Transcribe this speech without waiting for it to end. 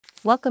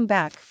Welcome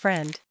back,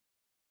 friend.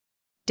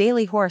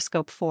 Daily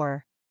Horoscope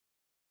for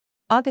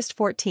August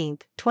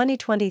 14th,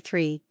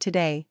 2023.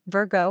 Today,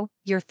 Virgo,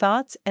 your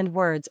thoughts and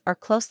words are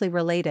closely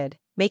related,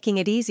 making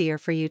it easier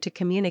for you to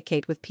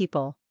communicate with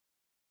people.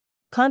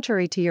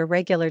 Contrary to your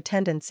regular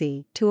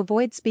tendency to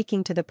avoid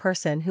speaking to the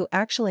person who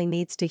actually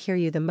needs to hear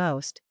you the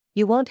most,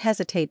 you won't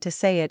hesitate to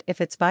say it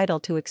if it's vital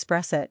to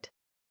express it.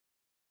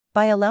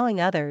 By allowing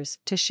others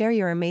to share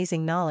your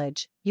amazing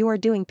knowledge, you are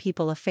doing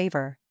people a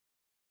favor.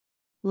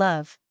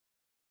 Love.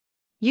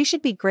 You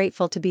should be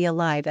grateful to be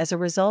alive as a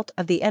result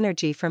of the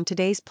energy from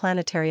today's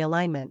planetary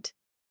alignment.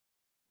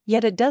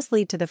 Yet it does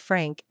lead to the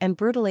frank and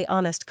brutally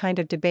honest kind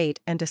of debate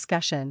and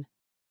discussion.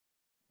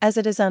 As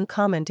it is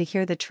uncommon to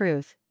hear the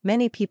truth,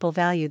 many people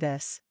value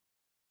this.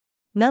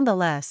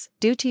 Nonetheless,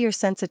 due to your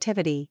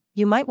sensitivity,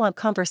 you might want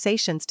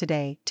conversations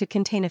today to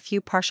contain a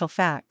few partial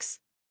facts.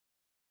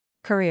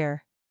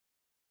 Career.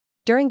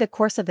 During the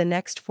course of the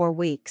next 4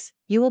 weeks,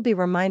 you will be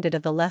reminded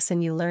of the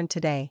lesson you learned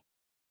today.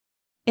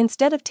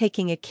 Instead of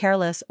taking a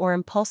careless or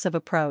impulsive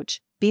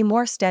approach, be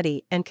more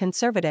steady and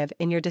conservative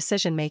in your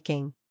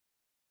decision-making.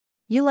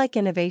 You like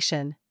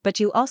innovation, but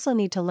you also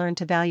need to learn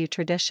to value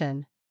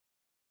tradition.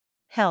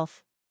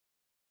 Health.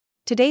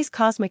 Today's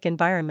cosmic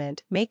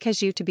environment may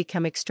cause you to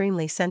become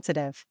extremely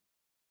sensitive.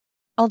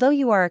 Although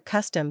you are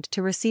accustomed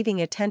to receiving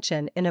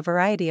attention in a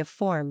variety of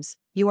forms,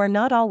 you are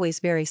not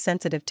always very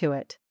sensitive to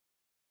it.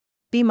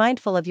 Be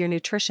mindful of your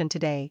nutrition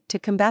today to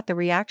combat the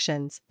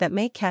reactions that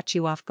may catch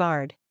you off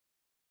guard.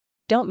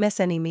 Don't miss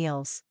any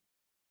meals.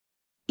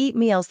 Eat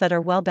meals that are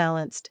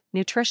well-balanced,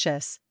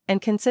 nutritious,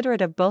 and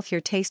considerate of both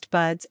your taste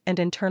buds and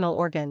internal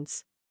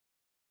organs.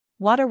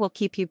 Water will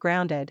keep you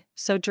grounded,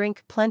 so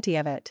drink plenty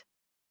of it.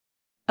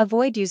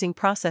 Avoid using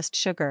processed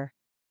sugar.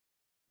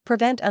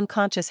 Prevent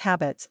unconscious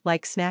habits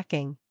like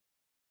snacking.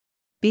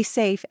 Be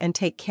safe and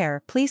take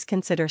care. Please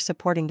consider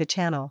supporting the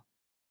channel.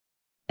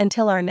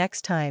 Until our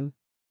next time.